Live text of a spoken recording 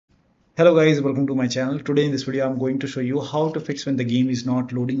Hello guys, welcome to my channel. Today in this video I'm going to show you how to fix when the game is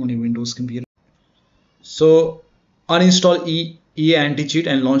not loading on your Windows computer. So uninstall EA AntiCheat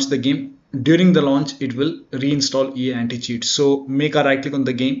and launch the game. During the launch it will reinstall EA AntiCheat. So make a right click on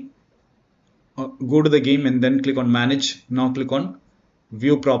the game, go to the game and then click on manage. Now click on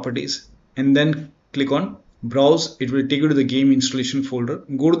view properties and then click on browse. It will take you to the game installation folder.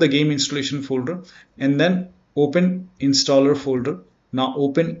 Go to the game installation folder and then open installer folder. Now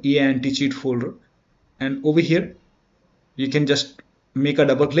open EA AntiCheat folder. And over here you can just make a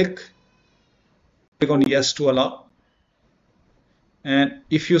double click on yes to allow, and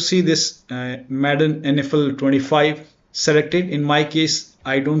if you see this Madden NFL 25 selected, in my case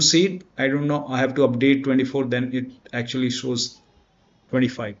I don't see it. I don't know, I have to update 24, then it actually shows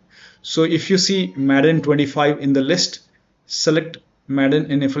 25. So if you see Madden 25 in the list, select Madden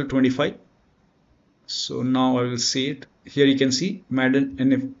NFL 25. So now I will see it here. You can see Madden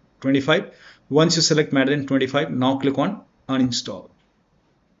NFL 25. Once you select Madden 25, now click on uninstall.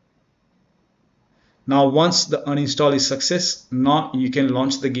 Now once the uninstall is success, now you can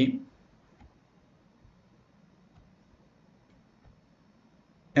launch the game.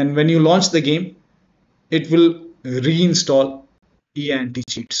 And when you launch the game, it will reinstall EA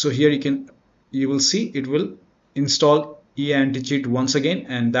AntiCheat. So here you will see it will install EA AntiCheat once again,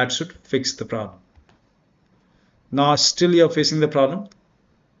 and that should fix the problem. Now still you're facing the problem.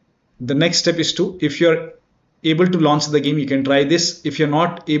 The next step is to, if you're able to launch the game, you can try this. If you're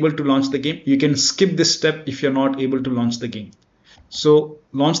not able to launch the game, you can skip this step if you're not able to launch the game. So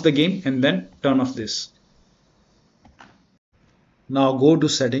launch the game and then turn off this. Now go to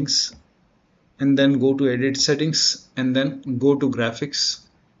settings and then go to edit settings and then go to graphics.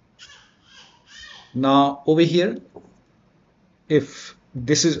 Now over here, if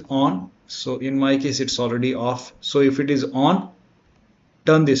this is on, so in my case it's already off. So if it is on,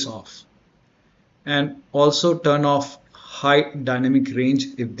 turn this off. And also turn off high dynamic range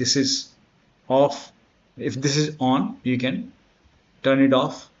if this is off. If this is on, you can turn it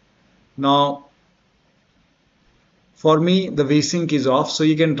off. Now for me the VSync is off, so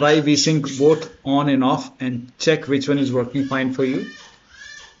you can try VSync both on and off and check which one is working fine for you.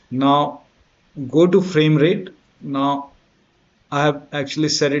 Now go to frame rate. Now I have actually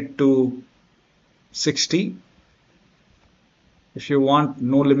set it to 60. If you want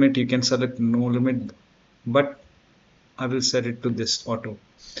no limit, you can select no limit, but I will set it to this auto.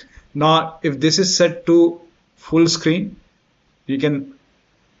 Now if this is set to full screen, you can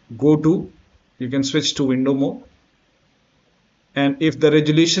switch to window mode, and if the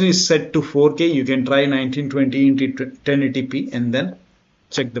resolution is set to 4K, you can try 1920 into 1080p and then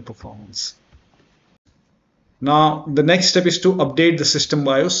check the performance. Now the next step is to update the system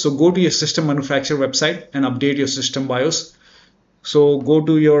BIOS. So go to your system manufacturer website and update your system BIOS. So go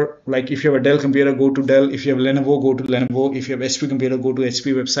to your, like if you have a Dell computer, go to Dell. If you have Lenovo, go to Lenovo. If you have HP computer, go to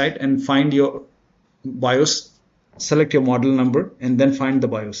HP website and find your BIOS, select your model number and then find the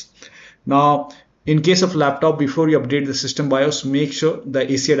BIOS. Now in case of laptop, before you update the system BIOS, make sure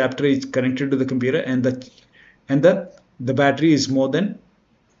the AC adapter is connected to the computer and the battery is more than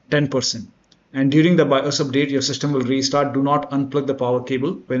 10%. And during the BIOS update, your system will restart. Do not unplug the power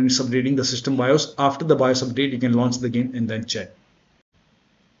cable when it's updating the system BIOS. After the BIOS update, you can launch the game and then check.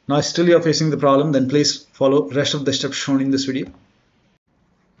 Now still you're facing the problem, then please follow rest of the steps shown in this video.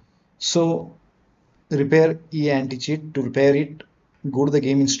 So repair EA AntiCheat. To repair it, go to the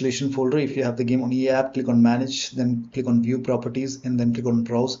game installation folder. If you have the game on EA app, click on manage, then click on view properties and then click on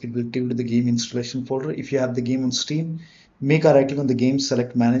browse. It will take you to the game installation folder. If you have the game on Steam, make a right click on the game,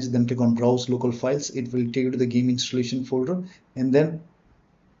 select manage, then click on browse local files. It will take you to the game installation folder and then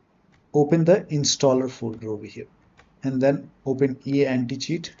open the installer folder over here and then open EA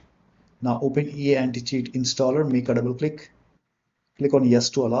AntiCheat. Now open EA AntiCheat installer, make a double click on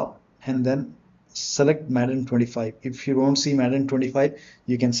yes to allow and then select Madden 25. If you don't see Madden 25,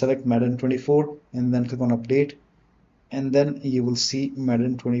 you can select Madden 24 and then click on update and then you will see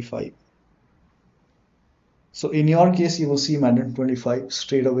Madden 25. So in your case, you will see Madden 25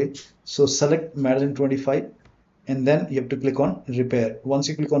 straight away. So select Madden 25 and then you have to click on repair. Once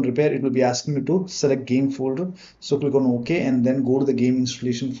you click on repair, it will be asking you to select game folder. So click on OK and then go to the game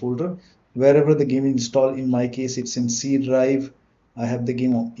installation folder. Wherever the game is installed, in my case, it's in C drive. I have the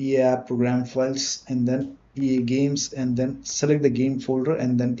game on EA app program files and then EA games and then select the game folder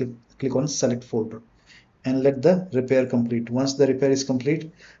and then click on select folder and let the repair complete. Once the repair is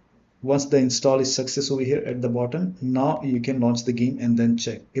complete, once the install is success over here at the bottom, now you can launch the game and then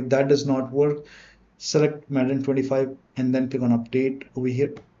check. If that does not work, select Madden 25 and then click on update over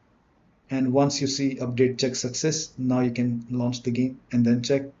here. And once you see update check success, now you can launch the game and then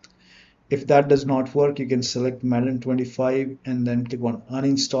check. If that does not work, you can select Madden 25 and then click on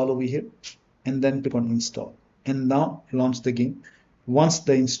uninstall over here and then click on install. And now launch the game. Once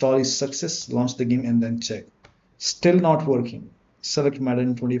the install is success, launch the game and then check. Still not working. Select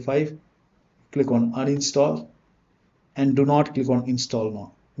Madden 25, click on uninstall and do not click on install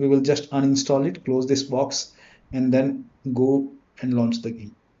now. We will just uninstall it, close this box and then go and launch the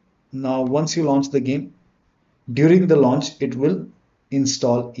game. Now once you launch the game, during the launch it will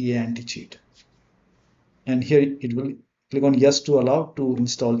install EA AntiCheat. And here it will click on yes to allow to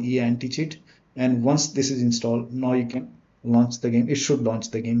install EA AntiCheat. And once this is installed, now you can launch the game. It should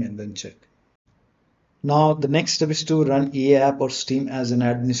launch the game and then check. Now the next step is to run EA app or Steam as an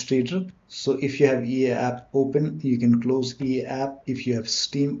administrator. So if you have EA app open, you can close EA app. If you have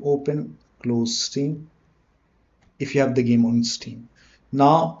Steam open, close Steam. If you have the game on Steam.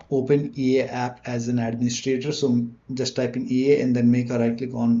 Now open EA app as an administrator. So just type in EA and then make a right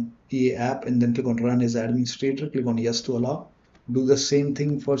click on EA app and then click on run as administrator. Click on yes to allow. Do the same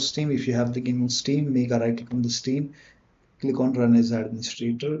thing for Steam. If you have the game on Steam, make a right click on the Steam. Click on run as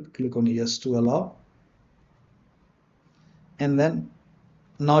administrator. Click on yes to allow. And then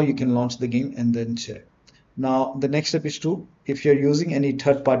now you can launch the game and then check. Now the next step is to, if you're using any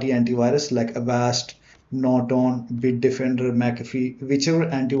third-party antivirus like Avast, Norton, Bitdefender, McAfee, whichever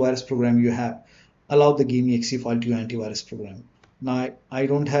antivirus program you have, allow the game exe file to your antivirus program. Now I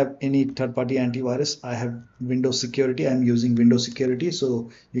don't have any third-party antivirus. I have Windows Security. I'm using Windows Security.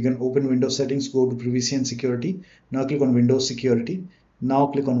 So you can open Windows settings, go to privacy and security. Now click on Windows Security. Now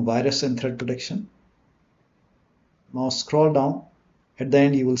click on virus and threat protection. Now scroll down. At the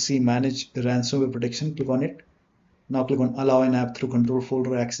end you will see manage ransomware protection. Click on it. Now click on allow an app through control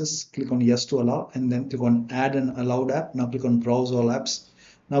folder access. Click on yes to allow and then click on add an allowed app. Now click on browse all apps.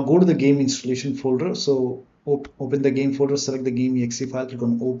 Now go to the game installation folder. So open the game folder, select the game exe file, click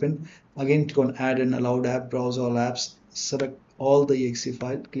on open. Again click on add an allowed app, browse all apps, select all the exe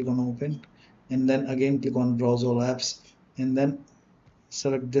file, click on open and then again click on browse all apps and then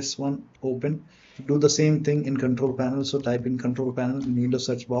select this one, open. Do the same thing in control panel. So type in control panel in Windows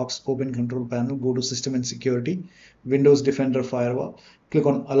search box, open control panel, go to system and security, Windows Defender firewall, click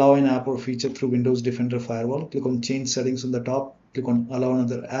on allow an app or feature through Windows Defender firewall, click on change settings on the top, click on allow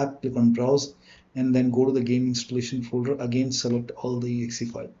another app, click on browse and then go to the game installation folder. Again select all the exe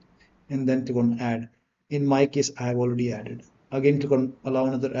file and then click on add. In my case I have already added. Again click on allow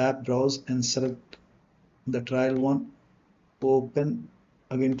another app, browse and select the trial one, open,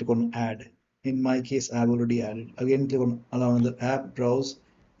 again click on add. In my case I have already added. Again click on allow another app, browse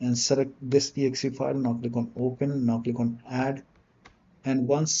and select this exe file. Now click on open, now click on add and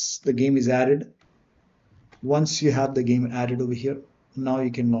once the game is added, once you have the game added over here, now you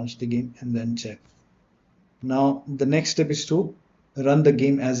can launch the game and then check. Now the next step is to run the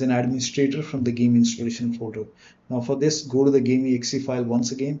game as an administrator from the game installation folder. Now for this, go to the game exe file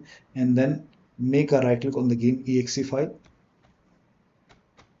once again and then make a right click on the game exe file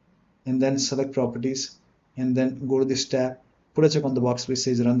and then select properties and then go to this tab, put a check on the box which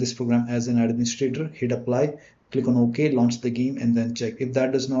says run this program as an administrator, hit apply, click on OK, launch the game and then check. If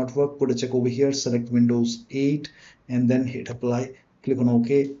that does not work, put a check over here, select Windows 8 and then hit apply, click on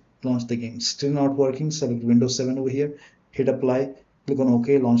OK, launch the game. Still not working, select Windows 7 over here, hit apply, click on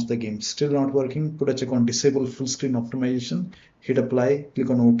OK, launch the game. Still not working, put a check on disable full screen optimization, hit apply, click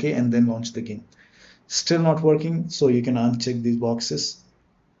on OK and then launch the game. Still not working, so you can uncheck these boxes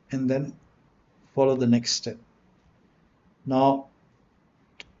and then follow the next step. Now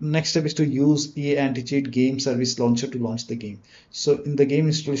next step is to use EAAntiCheat.GameServiceLauncher to launch the game. So in the game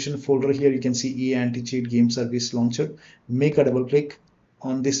installation folder here you can see EAAntiCheat.GameServiceLauncher. Make a double click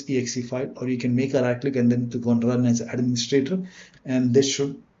on this exe file or you can make a right click and then click on run as administrator and this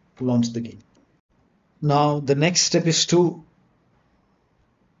should launch the game. Now the next step is to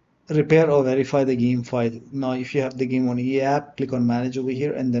repair or verify the game file. Now if you have the game on EA app, click on manage over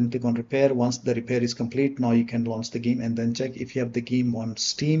here and then click on repair. Once the repair is complete, now you can launch the game and then check. If you have the game on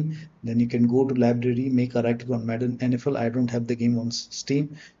Steam, then you can go to library, make a right click on Madden NFL. I don't have the game on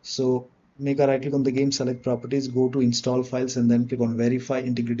Steam, so make a right click on the game, select properties, go to install files and then click on verify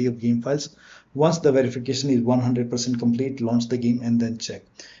integrity of game files. Once the verification is 100% complete, launch the game and then check.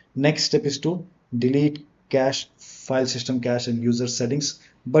 Next step is to delete cache, file system cache and user settings,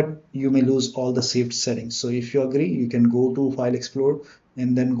 but you may lose all the saved settings. So if you agree, you can go to File Explorer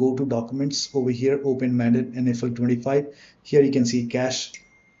and then go to Documents. Over here, open Madden NFL 25. Here you can see cache,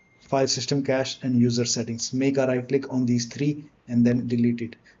 file system cache and user settings. Make a right click on these three and then delete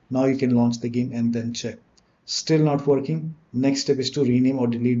it. Now you can launch the game and then check. Still not working. Next step is to rename or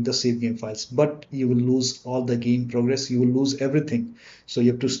delete the save game files, but you will lose all the game progress, you will lose everything. So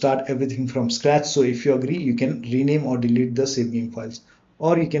you have to start everything from scratch. So if you agree, you can rename or delete the save game files,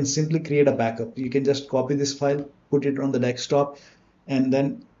 or you can simply create a backup. You can just copy this file, put it on the desktop, and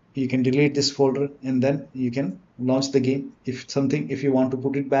then you can delete this folder, and then you can launch the game. If you want to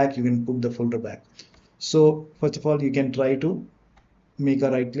put it back, you can put the folder back. So first of all, you can try to make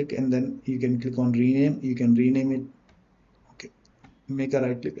a right click, and then you can click on rename. You can rename it. Okay, make a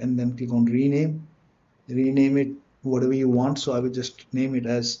right click and then click on rename it whatever you want. So I will just name it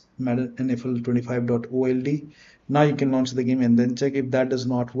as Madden NFL 25.old. Now you can launch the game and then check. If that does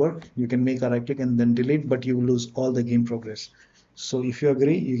not work, you can make a right click and then delete, but you will lose all the game progress. So if you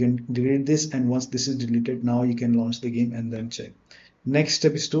agree, you can delete this, and once this is deleted, now you can launch the game and then check. Next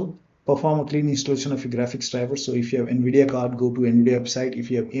step is to perform a clean installation of your graphics driver. So if you have NVIDIA card, go to NVIDIA website.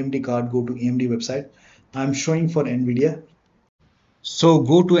 If you have AMD card, go to AMD website. I'm showing for NVIDIA. So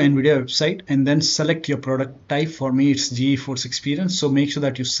go to NVIDIA website and then select your product type. For me, it's GeForce Experience. So make sure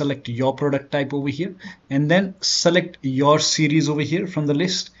that you select your product type over here, and then select your series over here from the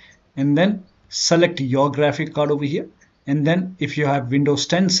list, and then select your graphic card over here. And then if you have Windows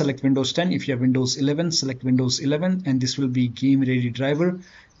 10, select Windows 10. If you have Windows 11, select Windows 11, and this will be game ready driver.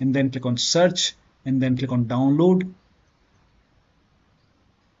 And then click on search, and then click on download,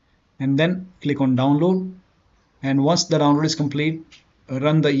 and then click on download. And once the download is complete,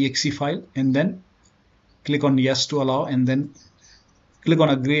 run the exe file, and then click on yes to allow, and then click on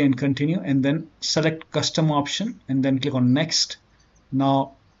agree and continue, and then select custom option, and then click on next.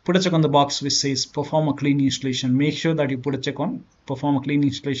 Now put a check on the box which says perform a clean installation. Make sure that you put a check on perform a clean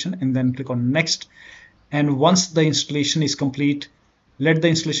installation, and then click on next. And once the installation is complete, let the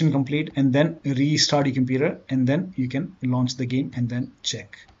installation complete, and then restart your computer, and then you can launch the game and then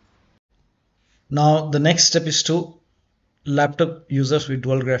check. Now the next step is to laptop users with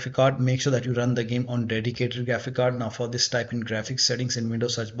dual graphic card. Make sure that you run the game on dedicated graphic card. Now for this, type in graphics settings in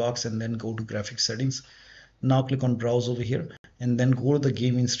Windows search box, and then go to graphics settings. Now click on browse over here, and then go to the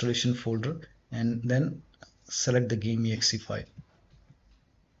game installation folder, and then select the game exe file.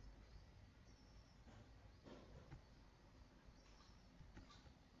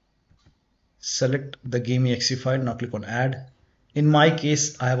 Select the game exe file. Now click on add. In my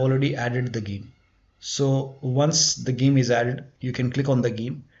case, I have already added the game. So once the game is added, you can click on the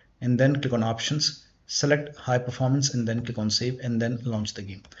game and then click on options, select high performance, and then click on save, and then launch the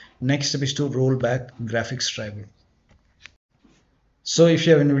game. Next step is to roll back graphics driver. So if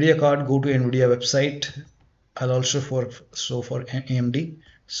you have NVIDIA card, go to NVIDIA website. I'll also show for AMD.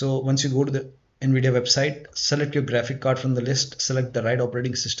 So once you go to the NVIDIA website, select your graphic card from the list, select the right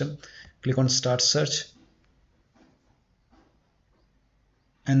operating system, click on start search,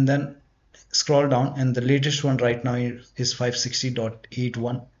 and then scroll down, and the latest one right now is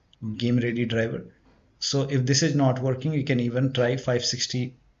 560.81 game ready driver. So if this is not working, you can even try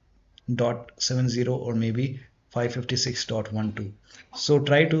 560.70 or maybe 556.12. So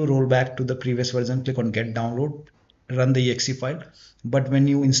try to roll back to the previous version, click on get download, run the exe file. But when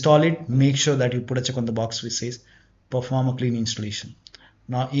you install it, make sure that you put a check on the box which says perform a clean installation.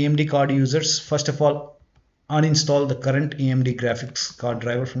 Now AMD card users, first of all, uninstall the current AMD graphics card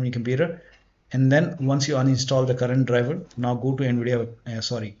driver from your computer, and then once you uninstall the current driver, now go to AMD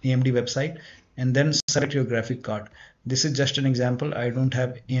website, and then select your graphic card. This is just an example. I don't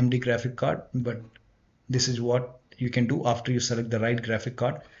have AMD graphic card, but this is what you can do after you select the right graphic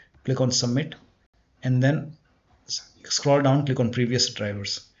card. Click on submit, and then scroll down, click on previous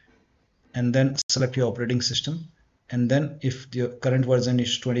drivers, and then select your operating system. And then if the current version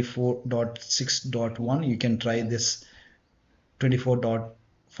is 24.6.1, you can try this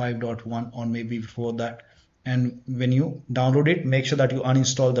 24.5.1 or maybe before that. And when you download it, make sure that you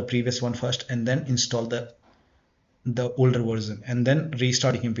uninstall the previous one first, and then install the older version, and then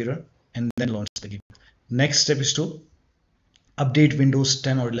restart your computer and then launch the game. Next step is to update Windows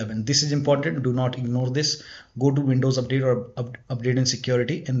 10 or 11. This is important. Do not ignore this. Go to Windows Update or Update and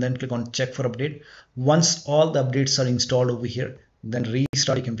Security, and then click on check for update. Once all the updates are installed over here, then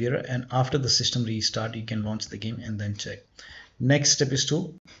restart your computer, and after the system restart, you can launch the game and then check. Next step is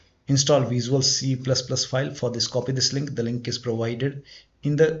to install Visual C++ file. For this, copy this link. The link is provided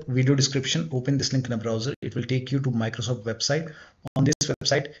in the video description. Open this link in a browser. It will take you to Microsoft website. On this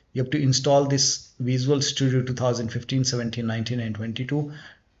website, you have to install this Visual Studio 2015, 17, 19, and 22.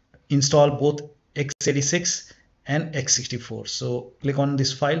 Install both x86 and x64. So click on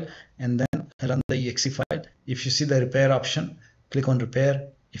this file and then run the exe file. If you see the repair option, click on repair.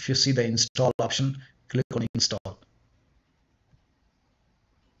 If you see the install option, click on install.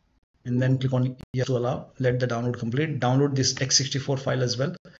 and then click on yes to allow. Let the download complete. Download this x64 file as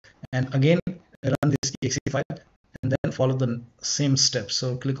well, and again run this exe file, and then follow the same steps.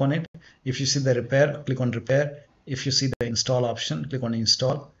 So click on it. If you see the repair, click on repair. If you see the install option, click on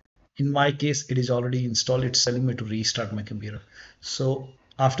install. In my case, it is already installed. It's telling me to restart my computer. So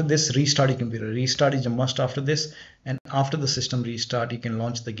after this, restart your computer. Restart is a must after this, and after the system restart, you can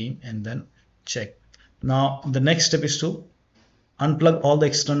launch the game and then check. Now the next step is to unplug all the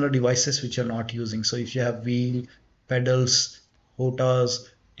external devices which you're not using. So if you have wheel, pedals, HOTAs,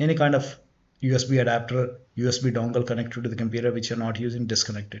 any kind of USB adapter, USB dongle connected to the computer which you're not using,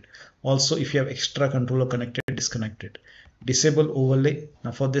 disconnect it. Also, if you have extra controller connected, disconnect it. Disable overlay.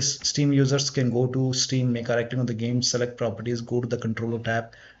 Now for this, Steam users can go to Steam, make a right click on the game, select properties, go to the controller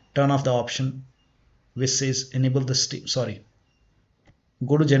tab, turn off the option which says enable the Steam,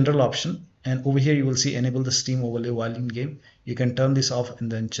 go to general option, and over here you will see enable the Steam overlay while in game. You can turn this off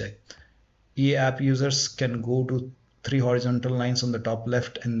and then check. EA app users can go to 3 horizontal lines on the top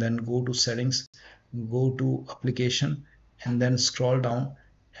left and then go to settings, go to application, and then scroll down,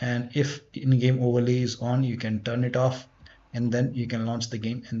 and if in-game overlay is on, you can turn it off, and then you can launch the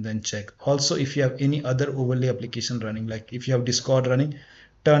game and then check. Also, if you have any other overlay application running, like if you have Discord running,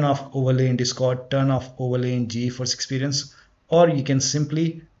 turn off overlay in Discord, turn off overlay in GeForce Experience, or you can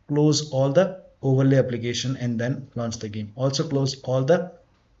simply close all the overlay application and then launch the game. Also close all the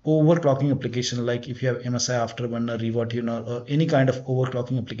overclocking application, like if you have MSI Afterburner, ReWaTuner, or any kind of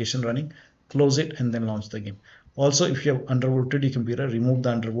overclocking application running, close it and then launch the game. Also, if you have undervolted your computer, remove the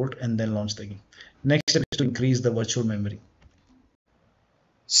undervolt and then launch the game. Next step is to increase the virtual memory.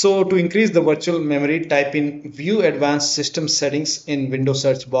 So to increase the virtual memory, type in View Advanced System Settings in Windows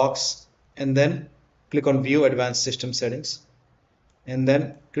search box, and then click on View Advanced System Settings, and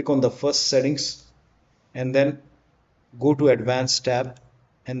then click on the first settings, and then go to Advanced tab,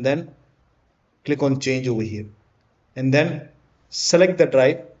 and then click on Change over here, and then select the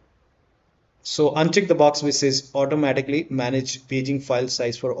drive. So uncheck the box which says automatically manage paging file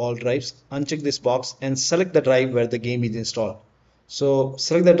size for all drives. Uncheck this box and select the drive where the game is installed. So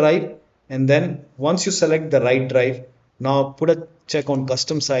select the drive, and then once you select the right drive, now put a check on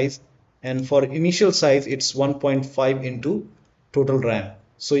custom size, and for initial size it's 1.5 into total RAM.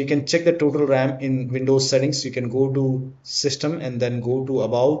 So you can check the total RAM in Windows settings. You can go to system and then go to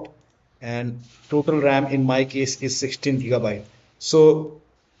about, and total RAM in my case is 16 GB. So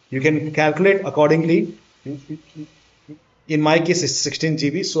you can calculate accordingly. In my case it's 16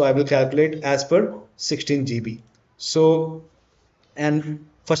 GB, so I will calculate as per 16 GB. So, and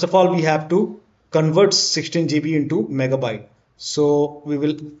first of all we have to convert 16 GB into megabyte. So we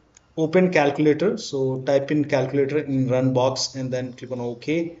will open calculator. So type in calculator in run box and then click on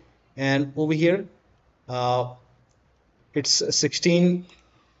OK, and over here it's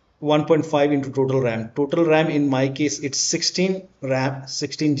 1.5 into total RAM. Total RAM in my case it's 16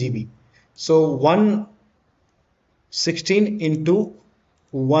 GB. So 116 into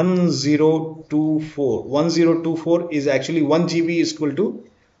 1024 is actually 1 GB is equal to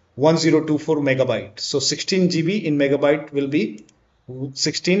 1024 megabyte. So 16 GB in megabyte will be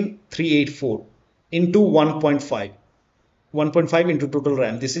 16384 into 1.5 into total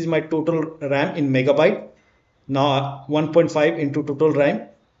RAM. This is my total RAM in megabyte. Now 1.5 into total RAM,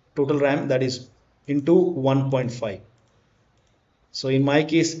 that is into 1.5. So in my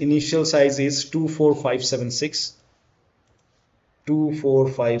case initial size is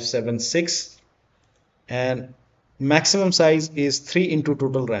 24576, and maximum size is 3 into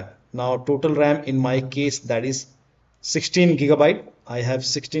total RAM. Now total RAM in my case, that is 16 GB. I have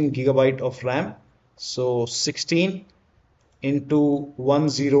 16 GB of RAM. So 16 into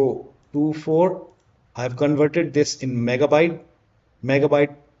 1024, I have converted this in megabyte.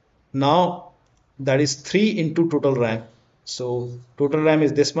 Now that is 3 into total RAM. So total RAM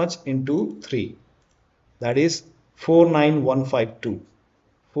is this much into 3, that is 49152.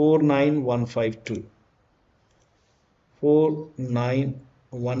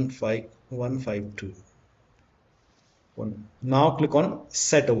 Now click on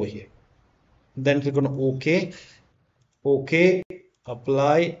set over here, then click on OK,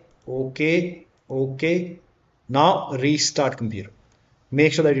 apply, OK. Now restart computer.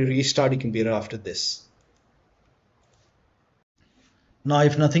 Make sure that you restart your computer after this. Now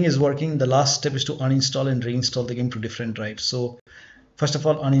if nothing is working, the last step is to uninstall and reinstall the game to different drives. So first of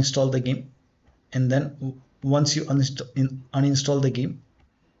all, uninstall the game, and then once you uninstall the game,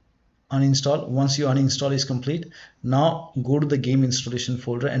 once you uninstall is complete, now go to the game installation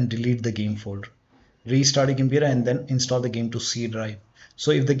folder and delete the game folder. Restart your computer and then install the game to C drive.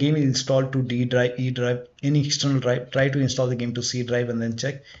 So if the game is installed to D drive, E drive, any external drive, try to install the game to C drive and then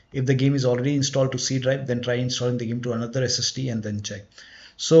check. If the game is already installed to C drive, then try installing the game to another SSD and then check.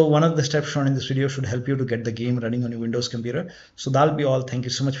 So one of the steps shown in this video should help you to get the game running on your Windows computer. So that'll be all. Thank you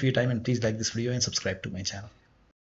so much for your time, and please like this video and subscribe to my channel.